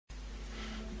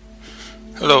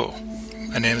Hello,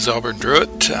 my name is Albert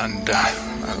Druitt, and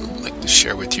I'd like to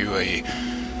share with you a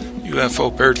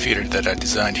UFO bird feeder that I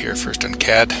designed here first on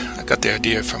CAD. I got the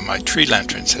idea from my tree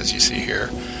lanterns, as you see here,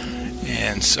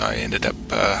 and so I ended up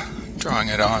drawing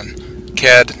it on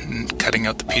CAD and cutting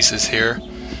out the pieces here,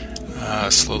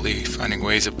 slowly finding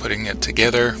ways of putting it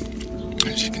together.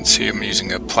 As you can see, I'm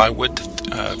using a plywood,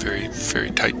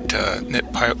 very tight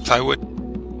knit plywood.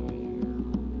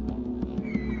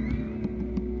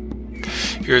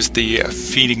 Here's the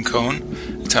feeding cone.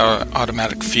 It's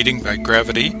automatic feeding by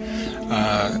gravity,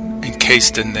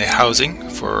 encased in the housing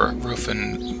for roof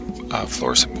and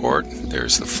floor support.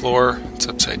 There's the floor. It's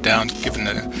upside down, given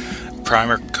a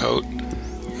primer coat.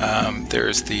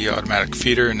 There's the automatic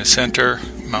feeder in the center,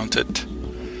 mounted.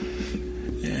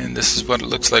 And this is what it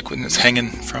looks like when it's hanging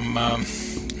from,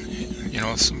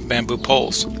 some bamboo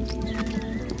poles.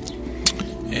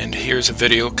 And here's a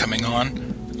video coming on.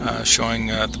 Showing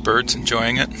the birds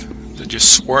enjoying it. They're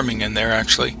just swarming in there,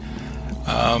 actually.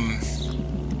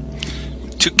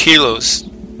 2 kilos.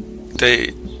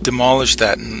 They demolished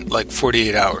that in like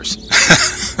 48 hours.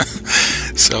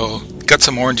 So got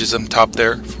some oranges on top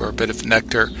there for a bit of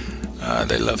nectar.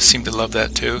 They seem to love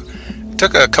that too. It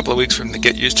took a couple of weeks for them to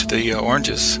get used to the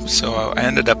oranges, so I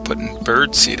ended up putting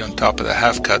bird seed on top of the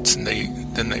half cuts, and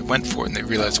then they went for it and they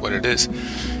realized what it is.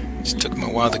 It just took them a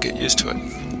while to get used to it.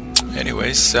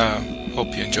 Anyways,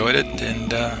 hope you enjoyed it,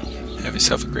 and have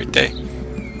yourself a great day.